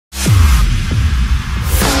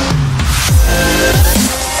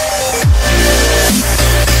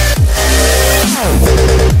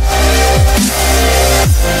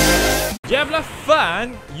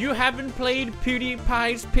haven't played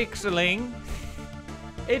PewDiePie's Pixeling,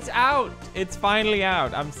 it's out. It's finally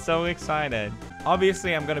out. I'm so excited.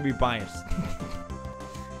 Obviously, I'm gonna be biased.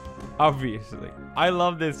 Obviously. I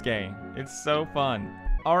love this game. It's so fun.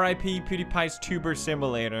 RIP PewDiePie's Tuber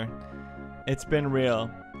Simulator. It's been real.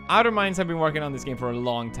 Outer Minds have been working on this game for a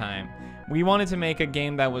long time. We wanted to make a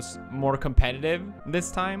game that was more competitive this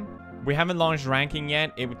time. We haven't launched ranking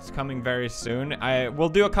yet. It's coming very soon. We'll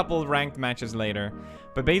do a couple ranked matches later.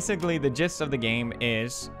 But basically, the gist of the game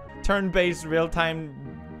is turn-based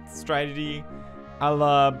real-time strategy a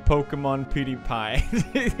la Pokemon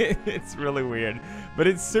PewDiePie. It's really weird, but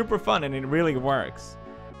it's super fun and it really works.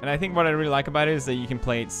 And I think what I really like about it is that you can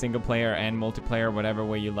play it single player and multiplayer, whatever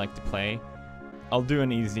way you like to play. I'll do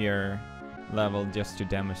an easier level just to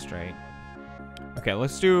demonstrate. Okay,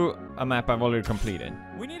 let's do a map I've already completed.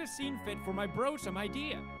 We need a scene fit for my brosome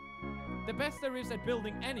idea. The best there is at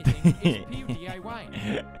building anything is Pew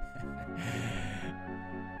DIY.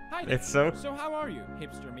 Hi there. It's so how are you,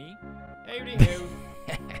 hipster me? Howdy ho.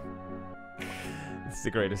 It's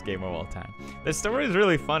the greatest game of all time. The story is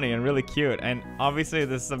really funny and really cute, and obviously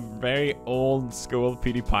there's some very old school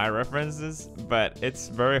PewDiePie references, but it's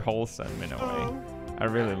very wholesome in a way. I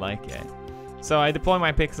really like it. So I deploy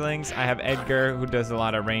my Pixelings. I have Edgar, who does a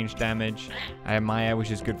lot of range damage. I have Maya,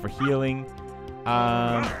 which is good for healing.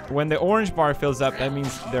 When the orange bar fills up, that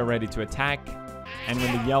means they're ready to attack. And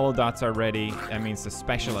when the yellow dots are ready, that means the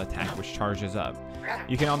special attack, which charges up.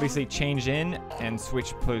 You can obviously change in and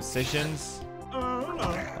switch positions.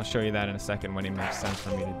 I'll show you that in a second when it makes sense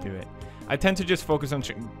for me to do it. I tend to just focus on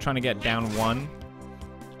trying to get down one.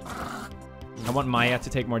 I want Maya to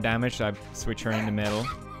take more damage, so I switch her in the middle.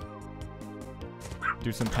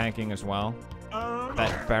 Do some tanking as well.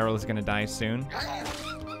 That barrel is gonna die soon.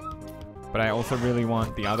 But I also really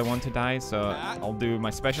want the other one to die, so I'll do my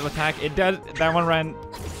special attack. It does. That one ran.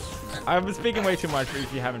 I've speaking way too much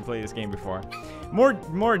if you haven't played this game before.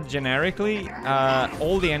 More generically,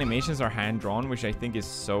 all the animations are hand drawn, which I think is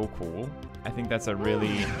so cool. I think that's a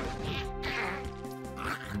really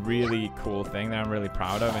cool thing that I'm really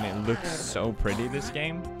proud of, and it looks so pretty, this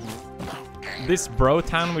game. This Bro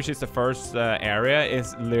Town, which is the first area,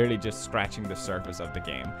 is literally just scratching the surface of the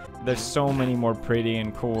game. There's so many more pretty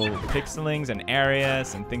and cool pixelings and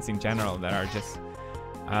areas and things in general that are just,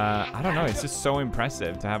 I don't know, it's just so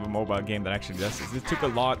impressive to have a mobile game that actually does this. It took a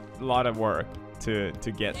lot of work to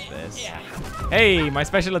get this. Hey, my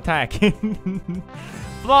special attack.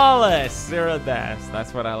 Flawless, 0 deaths.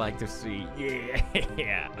 That's what I like to see.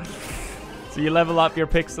 Yeah. So you level up your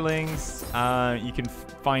Pixelings. You can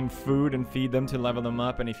find food and feed them to level them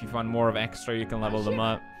up. And if you find more of extra, you can level them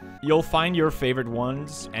up. You'll find your favorite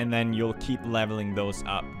ones, and then you'll keep leveling those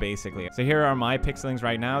up, basically. So here are my Pixelings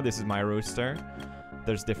right now. This is my rooster.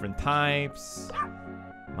 There's different types.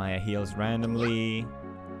 Maya heals randomly.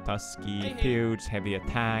 Tusky, Pewds, heavy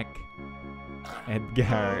attack.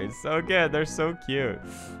 Edgar, it's so good. They're so cute.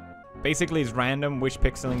 Basically, it's random which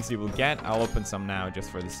Pixelings you will get. I'll open some now just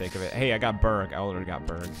for the sake of it. Hey, I got Berg. I already got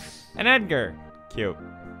Berg. And Edgar. Cute.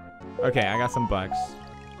 Okay, I got some bugs.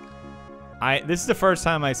 This is the first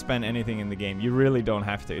time I spent anything in the game. You really don't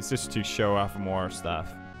have to. It's just to show off more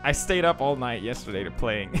stuff. I stayed up all night yesterday to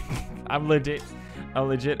playing. I'm legit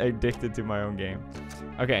addicted to my own game.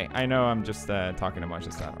 Okay, I know I'm just talking a bunch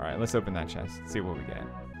of stuff. All right, let's open that chest. See what we get.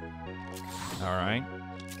 All right.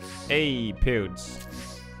 Hey, Pewds.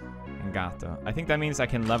 Elgato. I think that means I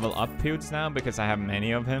can level up Pewds now because I have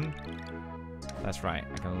many of him. That's right.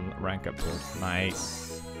 I can rank up Pewds.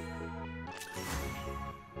 Nice.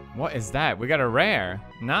 What is that? We got a rare.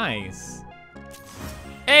 Nice.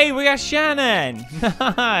 Hey, we got Shannon.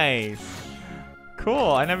 Nice.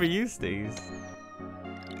 Cool. I never used these.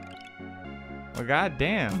 Well,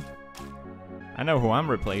 goddamn. I know who I'm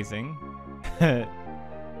replacing.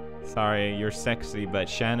 Sorry, you're sexy, but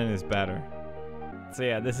Shannon is better. So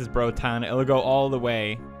yeah, this is Bro Town. It'll go all the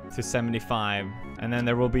way to 75, and then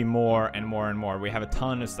there will be more and more and more. We have a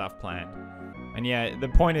ton of stuff planned. And yeah, the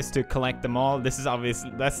point is to collect them all. This is obvious.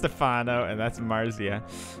 That's Stefano, and that's Marzia.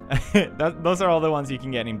 Those are all the ones you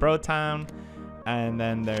can get in Bro Town. And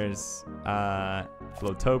then there's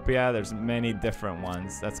Flotopia. There's many different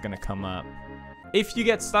ones that's gonna come up. If you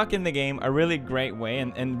get stuck in the game, a really great way,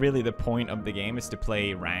 and really the point of the game is to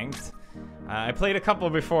play ranked. I played a couple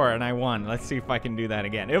before and I won. Let's see if I can do that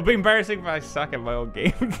again. It'll be embarrassing if I suck at my own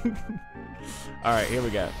game. Alright, here we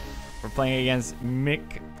go. We're playing against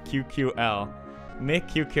Mick QQL. Mick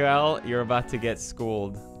QQL, you're about to get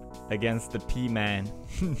schooled against the P-Man.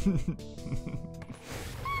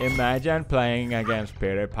 Imagine playing against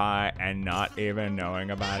PewDiePie and not even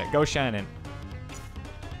knowing about it. Go, Shannon.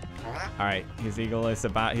 Alright, his eagle is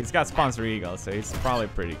about... He's got sponsor eagle, so he's probably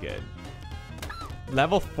pretty good.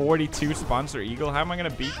 Level 42 sponsor eagle? How am I going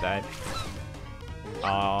to beat that?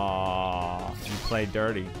 Oh, you play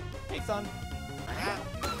dirty. Hey, son.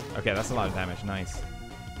 Okay, that's a lot of damage. Nice.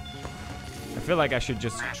 I feel like I should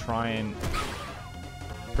just try and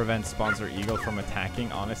prevent sponsor eagle from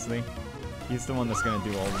attacking, honestly. He's the one that's going to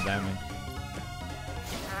do all the damage.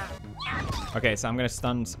 Okay, so I'm going to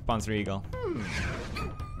stun sponsor eagle.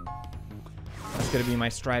 That's going to be my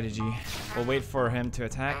strategy. We'll wait for him to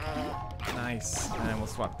attack. Nice. And we'll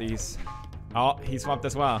swap these. Oh, he swapped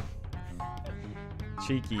as well.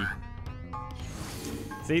 Cheeky.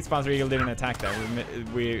 See, sponsor eagle didn't attack that.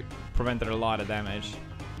 We prevented a lot of damage.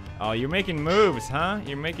 Oh, you're making moves, huh?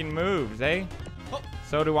 You're making moves, eh?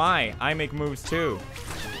 So do I. I make moves too.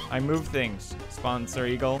 I move things. Sponsor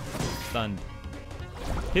eagle. Stunned.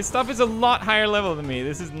 His stuff is a lot higher level than me.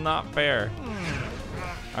 This is not fair.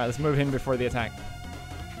 Alright, let's move him before the attack.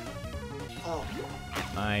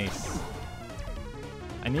 Nice.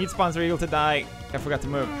 I need sponsor eagle to die. I forgot to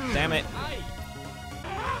move. Damn it.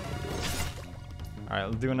 Alright,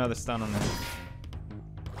 let's do another stun on him.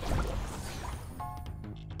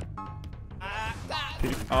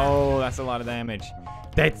 Oh, that's a lot of damage.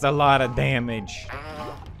 That's a lot of damage.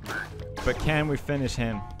 But can we finish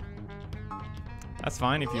him? That's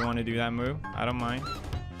fine if you want to do that move. I don't mind.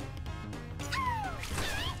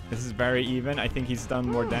 This is very even. I think he's done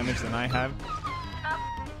more damage than I have.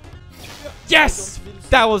 Yes!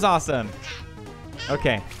 That was awesome.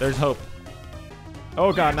 Okay, there's hope.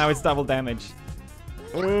 Oh god, now it's double damage.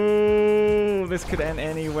 Ooh, this could end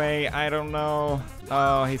anyway. I don't know.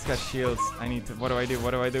 Oh, he's got shields. I need to... What do I do?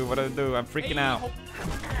 What do I do? What do I do? I'm freaking out.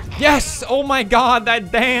 Yes! Oh my god,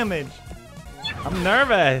 that damage! I'm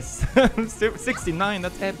nervous. 69,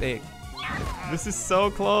 that's epic. This is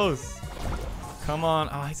so close. Come on.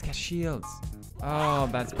 Oh, he's got shields. Oh,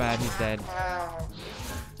 that's bad. He's dead. Oh,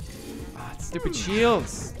 stupid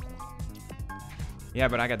shields. Yeah,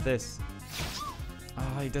 but I got this.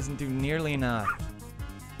 Oh, he doesn't do nearly enough.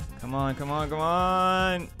 Come on, come on, come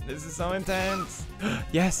on. This is so intense.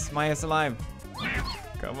 Yes, Maya's alive.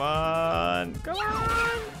 Come on. Come on.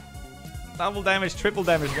 Double damage, triple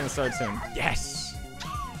damage is going to start soon. Yes.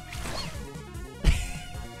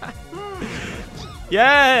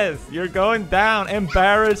 Yes, you're going down.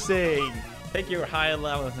 Embarrassing. Take your higher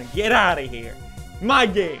levels and get out of here. My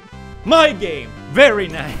game. My game. Very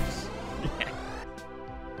nice.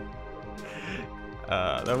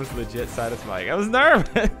 Yeah. That was legit satisfying. I was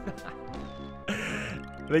nervous.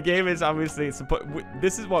 The game is obviously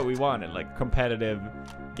this is what we wanted, like competitive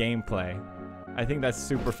gameplay. I think that's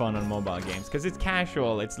super fun on mobile games because it's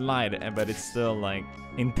casual, it's light, but it's still like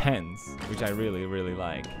intense, which I really, really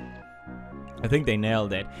like. I think they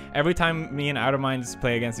nailed it. Every time me and Outerminds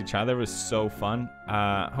play against each other was so fun.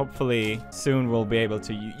 Hopefully soon we'll be able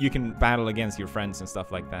to, you can battle against your friends and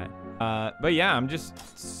stuff like that. But yeah, I'm just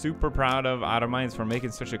super proud of Outerminds for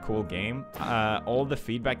making such a cool game. All the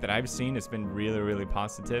feedback that I've seen has been really, really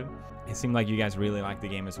positive. It seemed like you guys really like the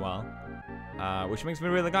game as well. Which makes me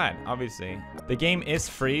really glad, obviously. The game is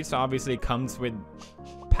free, so obviously it comes with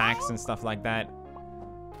packs and stuff like that.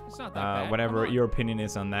 It's not that bad. Whatever your opinion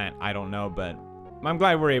is on that, I don't know, but I'm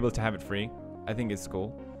glad we're able to have it free. I think it's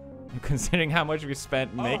cool. Considering how much we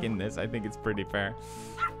spent making this, I think it's pretty fair.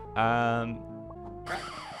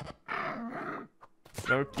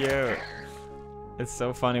 So cute. It's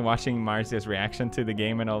so funny watching Marcia's reaction to the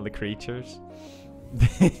game and all the creatures.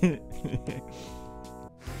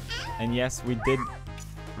 And yes, we did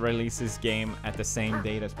release this game at the same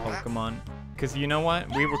date as Pokemon. Because you know what?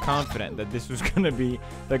 We were confident that this was going to be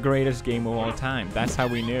the greatest game of all time. That's how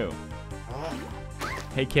we knew.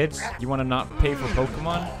 Hey kids, you want to not pay for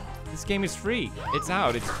Pokemon? This game is free. It's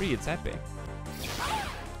out. It's free. It's epic.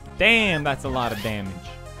 Damn, that's a lot of damage.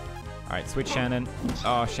 Alright, switch Shannon.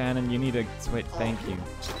 Oh, Shannon, you need to switch. Thank you.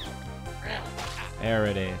 There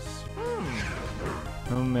it is.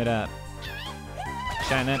 Boom it up.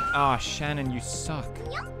 Shannon. Oh, Shannon, you suck.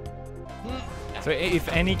 So if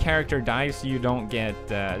any character dies, you don't get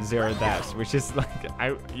 0 deaths, which is like,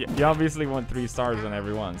 you obviously want 3 stars on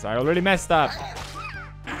every one, so I already messed up.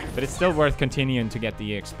 But it's still worth continuing to get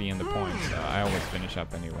the EXP and the points, so I always finish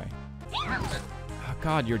up anyway. Oh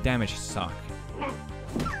god, your damage suck.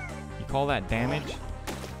 You call that damage?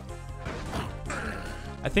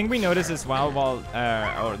 I think we noticed as well while,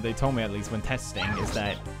 or they told me at least when testing, is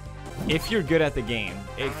that if you're good at the game,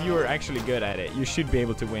 if you're actually good at it, you should be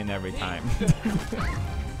able to win every time.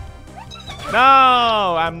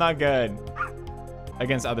 No, I'm not good.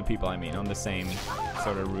 Against other people, I mean, on the same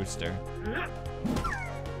sort of rooster.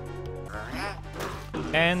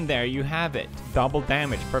 And there you have it. Double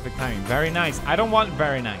damage. Perfect timing. Very nice. I don't want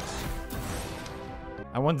very nice.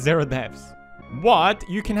 I want 0 deaths. What?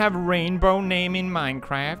 You can have rainbow name in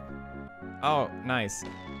Minecraft? Oh, nice.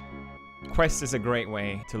 Quest is a great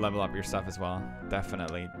way to level up your stuff as well.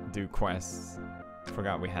 Definitely do quests.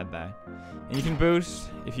 Forgot we had that. And you can boost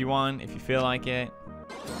if you want, if you feel like it.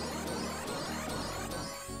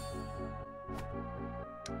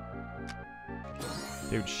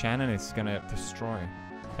 Dude, Shannon is gonna destroy.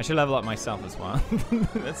 I should level up myself as well.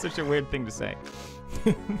 That's such a weird thing to say.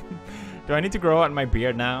 Do I need to grow out my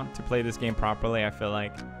beard now to play this game properly? I feel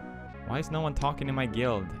like. Why is no one talking in my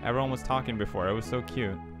guild? Everyone was talking before. It was so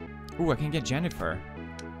cute. Ooh, I can get Jennifer.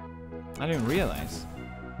 I didn't realize.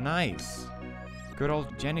 Nice. Good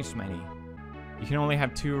old Jenny Smenny. You can only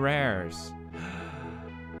have 2 rares.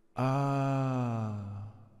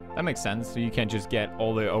 That makes sense. So you can't just get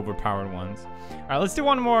all the overpowered ones. All right, let's do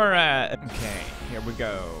one more. Okay, here we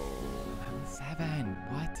go. Level 7.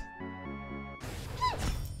 What?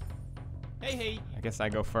 Hey, hey. I guess I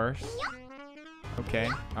go first. Okay,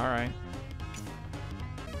 all right.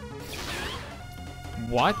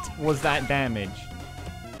 What was that damage?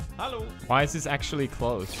 Hello. Why is this actually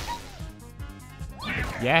close?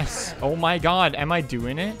 Yes. Oh my god, am I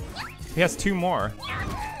doing it? He has 2 more.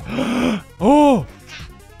 Oh!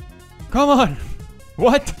 Come on!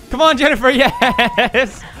 What? Come on, Jennifer,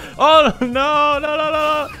 yes! Oh, no, no, no, no,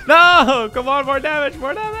 no! No! Come on, more damage,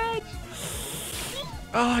 more damage!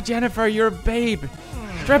 Oh, Jennifer, you're a babe.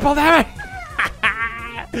 Triple damage!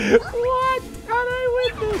 What? How did I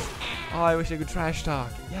win this? Oh, I wish I could trash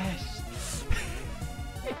talk. Yes.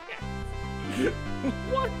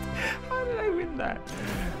 What? How did I win that?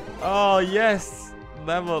 Oh, yes.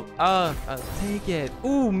 Level up. I'll take it.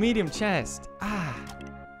 Ooh, medium chest. Ah,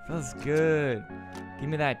 feels good. Give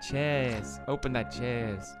me that chest. Open that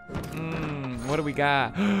chest. What do we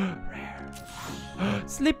got? Rare.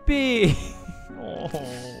 Slippy. Oh.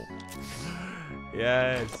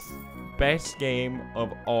 Yes. Best game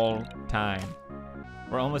of all time.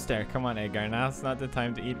 We're almost there. Come on, Edgar. Now's not the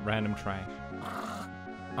time to eat random trash.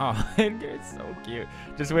 Oh, it's so cute.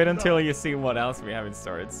 Just wait until you see what else we have in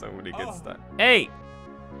store. It's so many good stuff. Hey!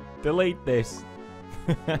 Delete this.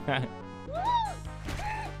 We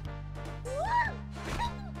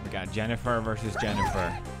got Jennifer versus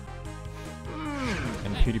Jennifer.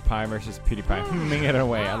 And PewDiePie versus PewDiePie. Humming it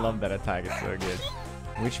away. I love that attack. It's so good.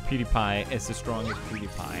 Which PewDiePie is the strongest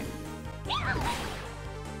PewDiePie?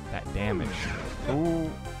 That damage.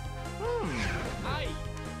 Ooh.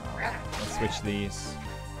 Let's switch these.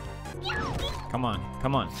 Come on,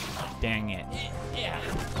 come on. Dang it.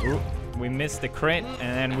 Ooh, we missed the crit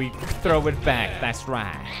and then we throw it back. That's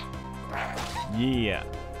right. Yeah.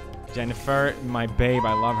 Jennifer, my babe,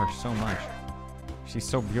 I love her so much. She's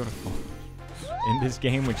so beautiful. In this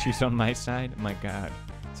game when she's on my side, my god.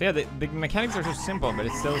 So yeah, the mechanics are so simple, but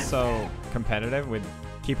it's still so competitive with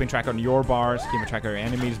keeping track on your bars, keeping track of your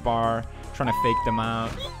enemy's bar, trying to fake them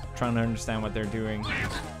out, trying to understand what they're doing.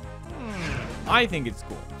 I think it's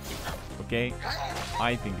cool. Okay?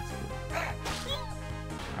 I think it's cool.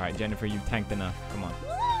 Alright, Jennifer, you've tanked enough. Come on.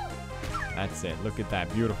 That's it. Look at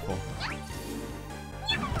that. Beautiful.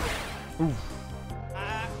 Oof.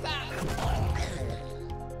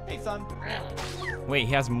 Hey, son. Wait,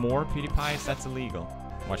 he has more PewDiePies? That's illegal.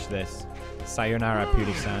 Watch this. Sayonara,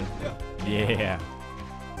 PewDiePie-san. Yeah.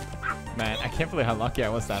 Man, I can't believe how lucky I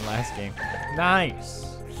was that last game. Nice.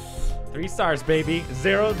 3 stars, baby.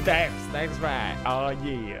 0 deaths. That's right. Oh,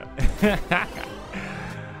 yeah.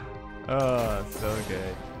 Oh, so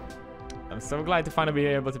good. I'm so glad to finally be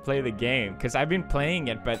able to play the game. Because I've been playing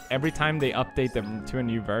it, but every time they update them to a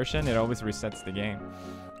new version, it always resets the game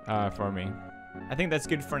for me. I think that's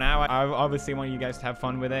good for now. I obviously want you guys to have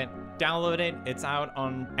fun with it. Download it. It's out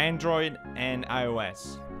on Android and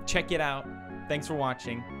iOS. Check it out. Thanks for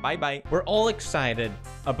watching. Bye-bye. We're all excited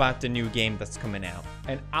about the new game that's coming out,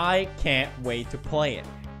 and I can't wait to play it.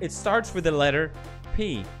 It starts with the letter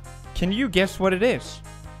P. Can you guess what it is?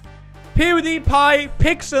 PewDiePie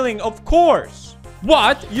pixeling, of course.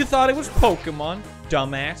 What? You thought it was Pokemon?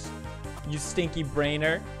 Dumbass. You stinky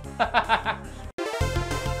brainer.